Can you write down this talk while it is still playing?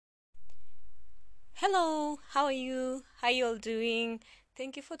Hello, how are you? How you all doing?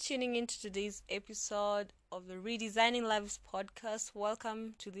 Thank you for tuning in to today's episode of the Redesigning Lives podcast.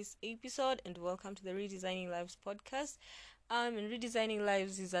 Welcome to this episode and welcome to the Redesigning Lives podcast. And Redesigning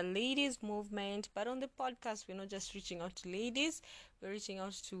Lives is a ladies movement, but on the podcast we're not just reaching out to ladies, we're reaching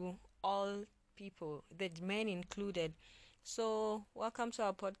out to all people, the men included. So, welcome to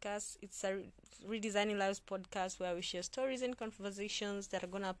our podcast. It's a Redesigning Lives podcast where we share stories and conversations that are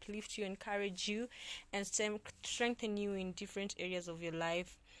going to uplift you, encourage you, and strengthen you in different areas of your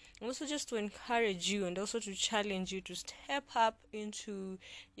life. And also, just to encourage you and also to challenge you to step up into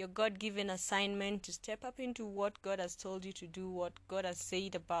your God given assignment, to step up into what God has told you to do, what God has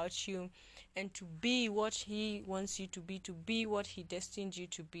said about you, and to be what He wants you to be what He destined you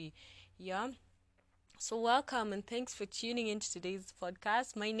to be. Yeah. So, welcome and thanks for tuning into today's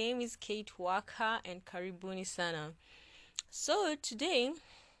podcast. My name is Kate Waka and Karibuni Sana. So, today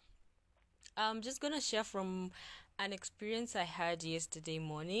I'm just gonna share from an experience I had yesterday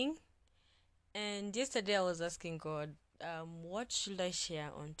morning. And yesterday I was asking God, what should I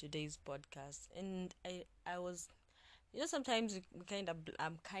share on today's podcast? And I was, sometimes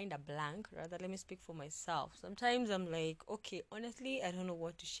I'm kind of blank. Rather, let me speak for myself. Sometimes I'm like, okay, honestly, I don't know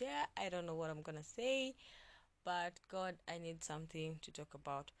what to share. I don't know what I'm gonna say. But God, I need something to talk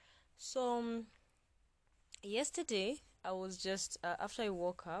about. So yesterday I was just after I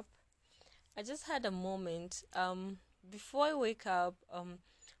woke up, I just had a moment. Before I wake up,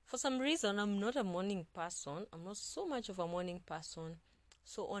 for some reason I'm not a morning person. I'm not so much of a morning person.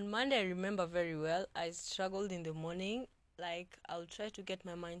 So on Monday, I remember very well, I struggled in the morning. Like, I'll try to get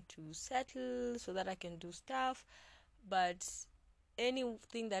my mind to settle so that I can do stuff, but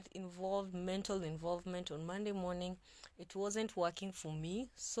anything that involved mental involvement on Monday morning, it wasn't working for me.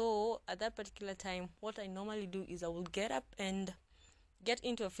 So at that particular time, what I normally do is I will get up and get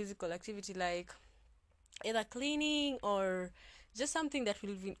into a physical activity like either cleaning or just something that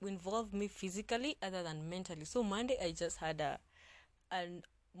will involve me physically other than mentally. So Monday I just had a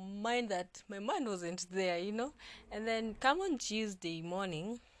mind that my mind wasn't there. And then come on Tuesday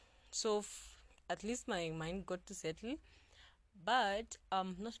morning, so at least my mind got to settle, but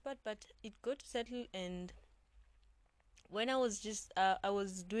not bad, but it got to settle. And when I was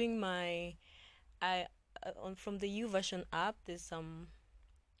doing my I on from the U version app, there's some,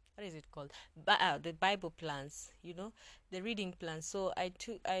 what is it called, the Bible plans, the reading plans. So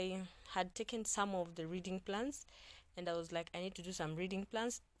I had taken some of the reading plans, and I was like, I need to do some reading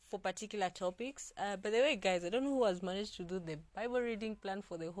plans for particular topics. By the way, guys, I don't know who has managed to do the Bible reading plan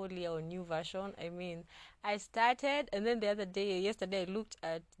for the whole year on new version. I mean, I started, and then yesterday, I looked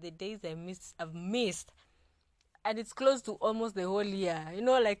at the days I've missed, and it's close to almost the whole year.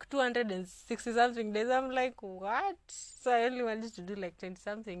 Like 260 something days. I'm like, what? So I only managed to do like 20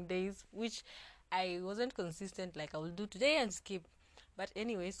 something days, which I wasn't consistent. Like, I will do today and skip. But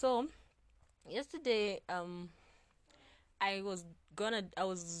anyway, so yesterday, I was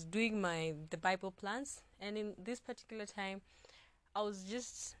doing the Bible plans, and in this particular time, I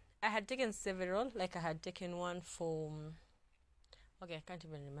had taken several. Like, I had taken one for, okay, I can't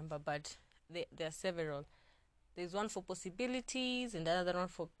even remember, but there are several. There's one for possibilities, and another one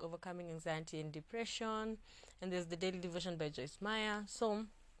for overcoming anxiety and depression, and there's the daily devotion by Joyce Meyer. So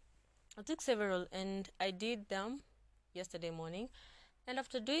I took several, and I did them yesterday morning. And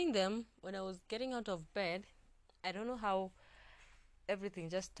after doing them, when I was getting out of bed, I don't know how everything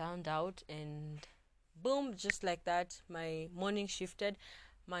just turned out, and boom, just like that, my morning shifted,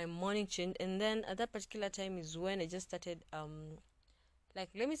 my morning changed. And then at that particular time is when I just started like,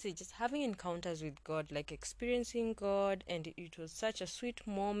 let me say, just having encounters with God, like experiencing God. And it was such a sweet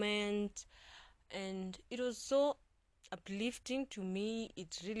moment, and it was so uplifting to me.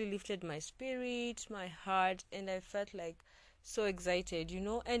 It really lifted my spirit, my heart, and I felt like so excited,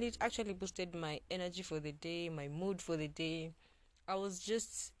 and it actually boosted my energy for the day, my mood for the day. I was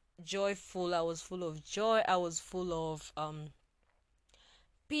just joyful. I was full of joy. I was full of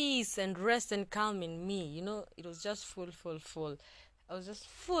peace and rest and calm in me. It was just full, full, full. I was just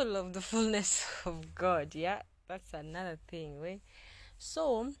full of the fullness of God. Yeah, that's another thing, right?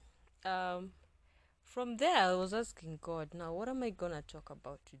 So, um, from there, I was asking God, now what am I gonna talk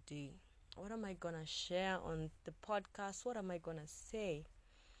about today? What am I gonna share on the podcast? What am I gonna say?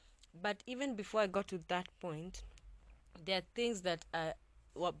 But even before I got to that point, there are things that it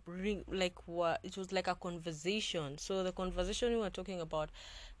was like a conversation. So the conversation we were talking about,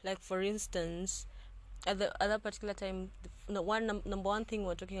 like, for instance, at the other particular time, number one thing we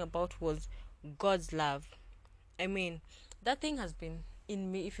were talking about was God's love. I mean, that thing has been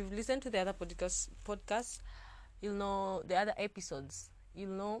in me. If you've listened to the other podcasts, you'll know the other episodes.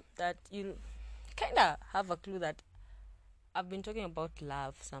 You'll know that you kind of have a clue that I've been talking about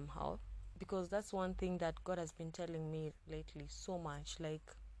love somehow, because that's one thing that God has been telling me lately so much. Like,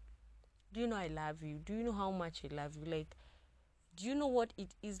 do you know I love you? Do you know how much I love you? Like, do you know what it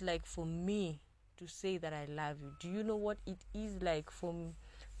is like for me to say that I love you? Do you know what it is like for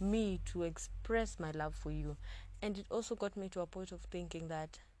me to express my love for you? And it also got me to a point of thinking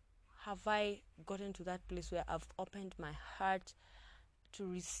that, have I gotten to that place where I've opened my heart to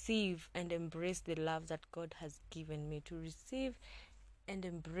receive and embrace the love that God has given me, to receive and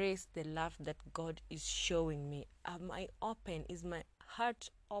embrace the love that God is showing me? Am I open? Is my heart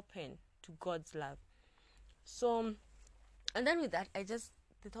open to God's love? So, and then with that,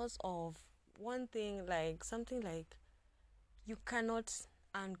 the thoughts of one thing, like something like, you cannot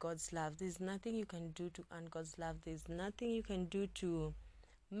earn God's love. There's nothing you can do to earn God's love. There's nothing you can do to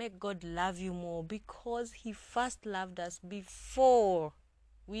make God love you more, because He first loved us before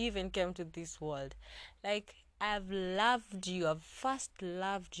we even came to this world. Like, I've loved you. I've first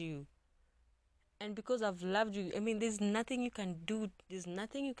loved you. And because I've loved you, I mean, there's nothing you can do. There's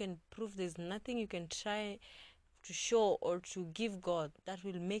nothing you can prove. There's nothing you can try to show or to give God that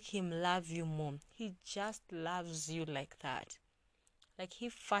will make Him love you more. He just loves you like that. Like, He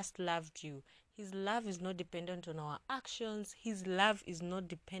first loved you. His love is not dependent on our actions. His love is not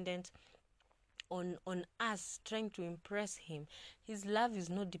dependent on us trying to impress Him. His love is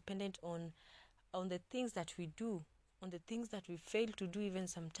not dependent on the things that we do, on the things that we fail to do even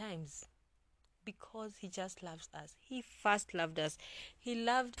sometimes, because He just loves us. He first loved us. He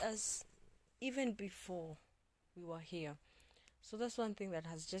loved us even before we were here. So that's one thing that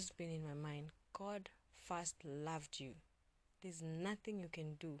has just been in my mind. God first loved you. There's nothing you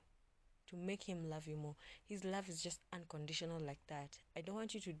can do to make Him love you more. His love is just unconditional like that. I don't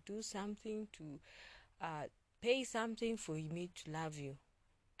want you to do something, to pay something for me to love you.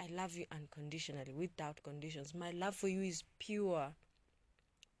 I love you unconditionally, without conditions. My love for you is pure.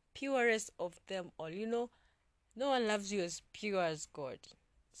 Purest of them all. You know, no one loves you as pure as God.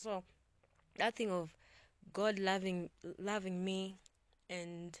 So that thing of God loving me,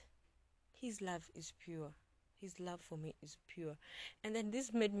 and His love is pure. His love for me is pure. And then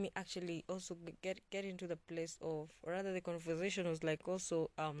this made me actually also get into the place of, or rather the conversation was like also,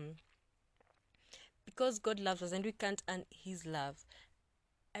 because God loves us and we can't earn His love,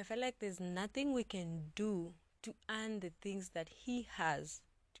 I feel like there's nothing we can do to earn the things that He has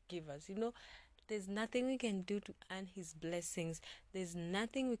to give us. You know, there's nothing we can do to earn His blessings. There's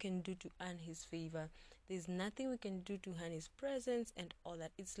nothing we can do to earn His favor. There's nothing we can do to earn His presence and all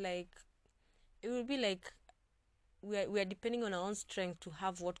that. It's like, it will be like we are depending on our own strength to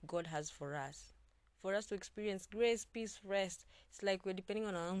have what God has for us. For us to experience grace, peace, rest, it's like we're depending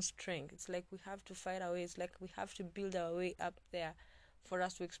on our own strength. It's like we have to fight our way. It's like we have to build our way up there for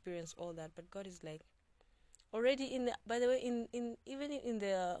us to experience all that. But God is like, already in the, by the way, in even in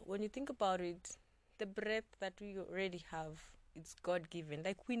the, when you think about it, the breath that we already have, it's God given.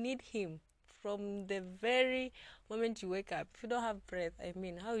 Like, we need Him from the very moment you wake up. If you don't have breath, I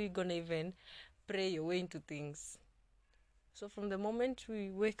mean, how are you gonna even pray your way into things? So from the moment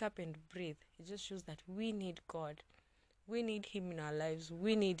we wake up and breathe, it just shows that we need God. We need Him in our lives.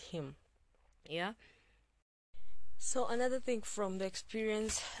 We need Him. Yeah. So another thing from the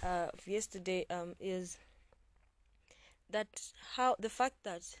experience of yesterday is that how the fact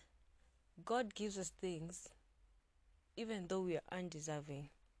that God gives us things even though we are undeserving.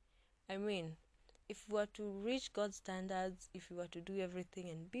 I mean, if we were to reach God's standards, if we were to do everything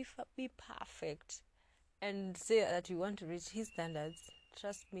and be perfect, and say that we want to reach His standards,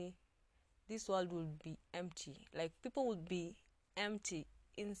 trust me, this world will be empty. Like, people will be empty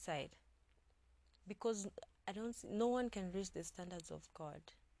inside, because no one can reach the standards of God.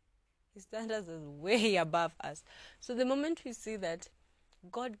 His standards are way above us. So the moment we see that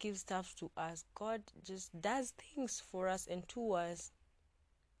God gives stuff to us, God just does things for us and to us,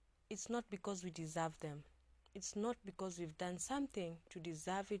 it's not because we deserve them. It's not because we've done something to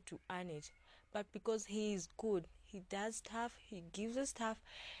deserve it, to earn it, but because He is good. He does stuff, He gives us stuff,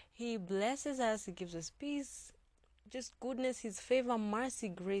 He blesses us, He gives us peace, just goodness, His favor, mercy,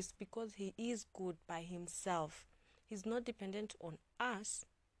 grace, because He is good by Himself. He's not dependent on us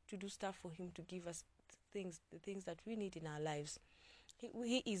to do stuff for Him, to give us the things that we need in our lives.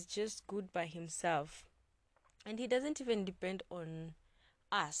 He is just good by Himself, and He doesn't even depend on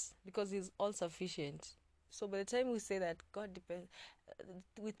us, because He's all sufficient. So by the time we say that God depends,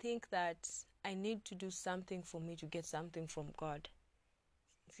 we think that I need to do something for me to get something from God.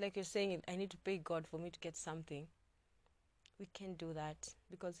 It's like you're saying, I need to pay God for me to get something. We can't do that,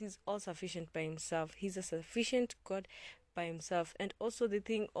 because He's all sufficient by Himself. He's a sufficient God by Himself. And also the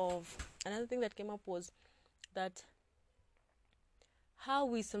thing of another thing that came up was that how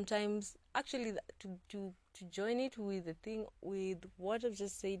we sometimes actually to join it with the thing with what I've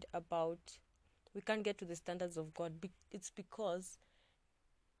just said about we can't get to the standards of God. It's because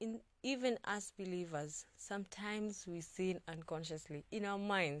in even as believers, sometimes we sin unconsciously in our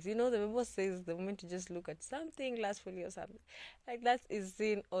minds. The Bible says the moment you just look at something lustfully or something, like that is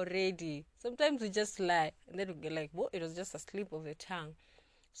sin already. Sometimes we just lie and then we get like, "Whoa, it was just a slip of the tongue."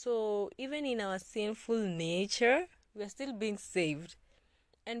 So even in our sinful nature, we are still being saved.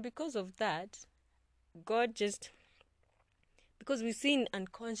 And because of that, God just because we sin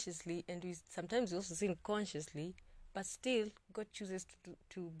unconsciously and we sometimes we also sin consciously, but still God chooses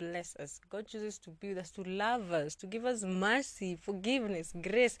to bless us. God chooses to build us, to love us, to give us mercy, forgiveness,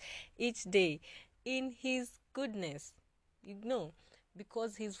 grace each day in His goodness.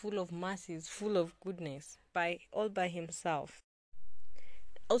 Because He's full of mercy, He's full of goodness all by Himself.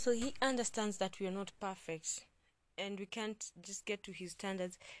 Also, He understands that we are not perfect and we can't just get to His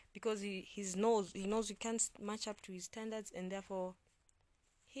standards because he knows we can't match up to His standards, and therefore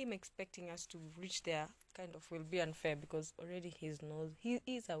Him expecting us to reach there kind of will be unfair because already he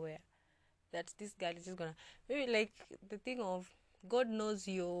is aware that this guy is just gonna maybe like the thing of God knows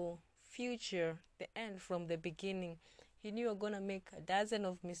your future, the end from the beginning. He knew you're gonna make a dozen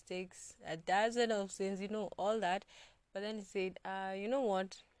of mistakes, a dozen of sins, all that. But then he said, you know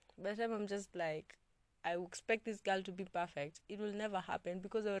what? By the time I'm just like, I expect this girl to be perfect. It will never happen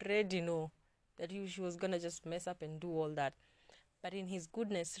because I already know that she was gonna just mess up and do all that. But in His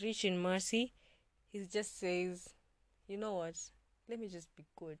goodness, rich in mercy, He just says, you know what? Let me just be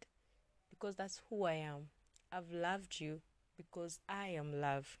good because that's who I am. I've loved you because I am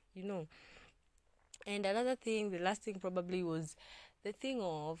love. And another thing, the last thing probably was the thing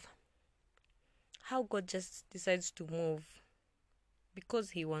of how God just decides to move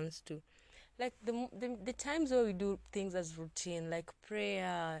because He wants to. Like the times where we do things as routine, like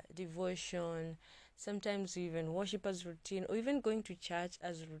prayer, devotion, sometimes we even worship as routine, or even going to church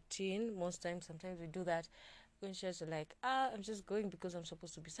as routine. Most times, sometimes we do that. Going to church, like, I'm just going because I'm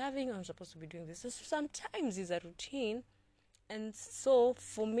supposed to be serving, I'm supposed to be doing this. So sometimes it's a routine. And so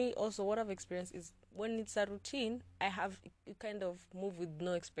for me also, what I've experienced is when it's a routine, you kind of move with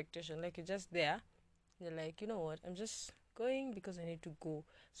no expectation. Like you're just there. You're like, you know what, I'm just going because I need to go.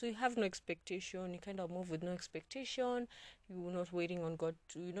 So you have no expectation. You kind of move with no expectation. You're not waiting on God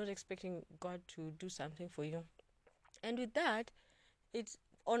you're not expecting God to do something for you. And with that, it's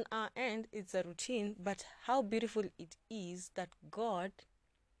on our end, it's a routine, but how beautiful it is that God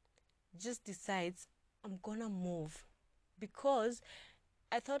just decides, I'm gonna move. Because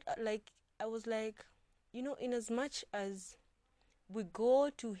I thought, I was like, in as much as we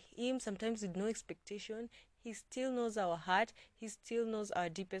go to Him sometimes with no expectation, He still knows our heart. He still knows our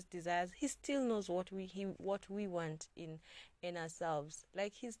deepest desires. He still knows what we want in ourselves.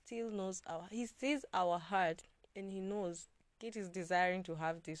 Like He still knows He sees our heart, and He knows Kate is desiring to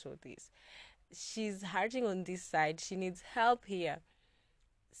have this or this. She's hurting on this side. She needs help here.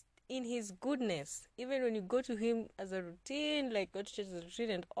 In His goodness, even when you go to Him as a routine, like go to church as a routine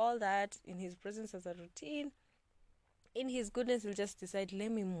and all that, in His presence as a routine, in His goodness, He'll just decide,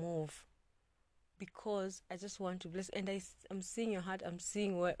 let me move because I just want to bless. And I'm seeing your heart. I'm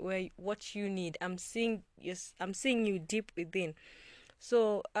seeing where what you need. I'm seeing you deep within.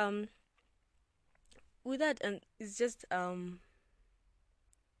 So with that, and it's just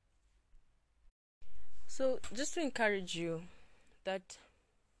so just to encourage you that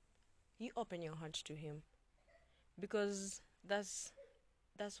you open your heart to Him, because that's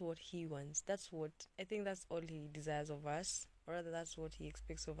what He wants. That's what I think. That's all He desires of us, or rather, that's what He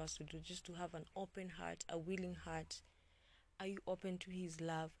expects of us to do. Just to have an open heart, a willing heart. Are you open to His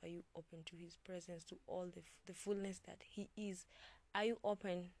love? Are you open to His presence, to all the fullness that He is? Are you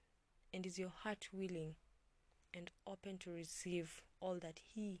open, and is your heart willing and open to receive all that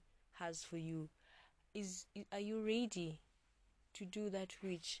He has for you? Are you ready to do that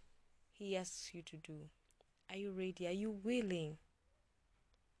which He asks you to do? Are you ready? Are you willing?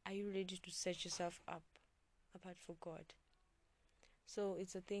 Are you ready to set yourself up apart for God? So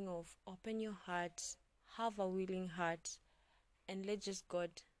it's a thing of open your heart, have a willing heart, and let just God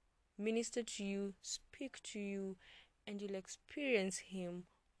minister to you, speak to you, and you'll experience Him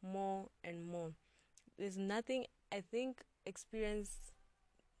more and more. There's nothing, I think,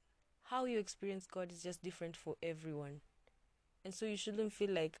 how you experience God is just different for everyone. And so you shouldn't feel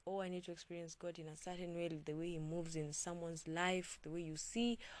like, I need to experience God in a certain way, the way He moves in someone's life, the way you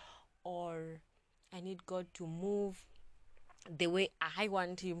see, or I need God to move the way I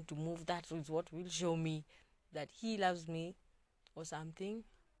want Him to move. That is what will show me that He loves me or something.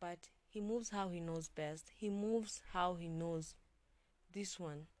 But He moves how he knows best. He moves how he knows. This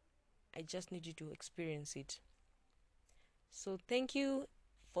one, I just need you to experience it. So thank you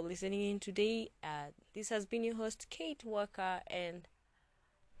for listening in today. This has been your host, Kate Walker, and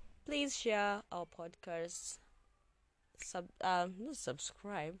please share our podcast. Not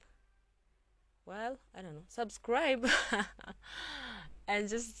subscribe. Well, I don't know. Subscribe and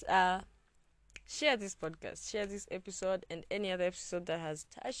just share this podcast, share this episode, and any other episode that has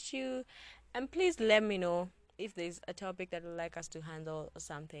touched you. And please let me know if there's a topic that you'd like us to handle or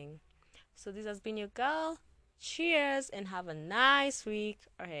something. So this has been your girl. Cheers and have a nice week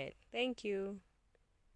ahead. Thank you.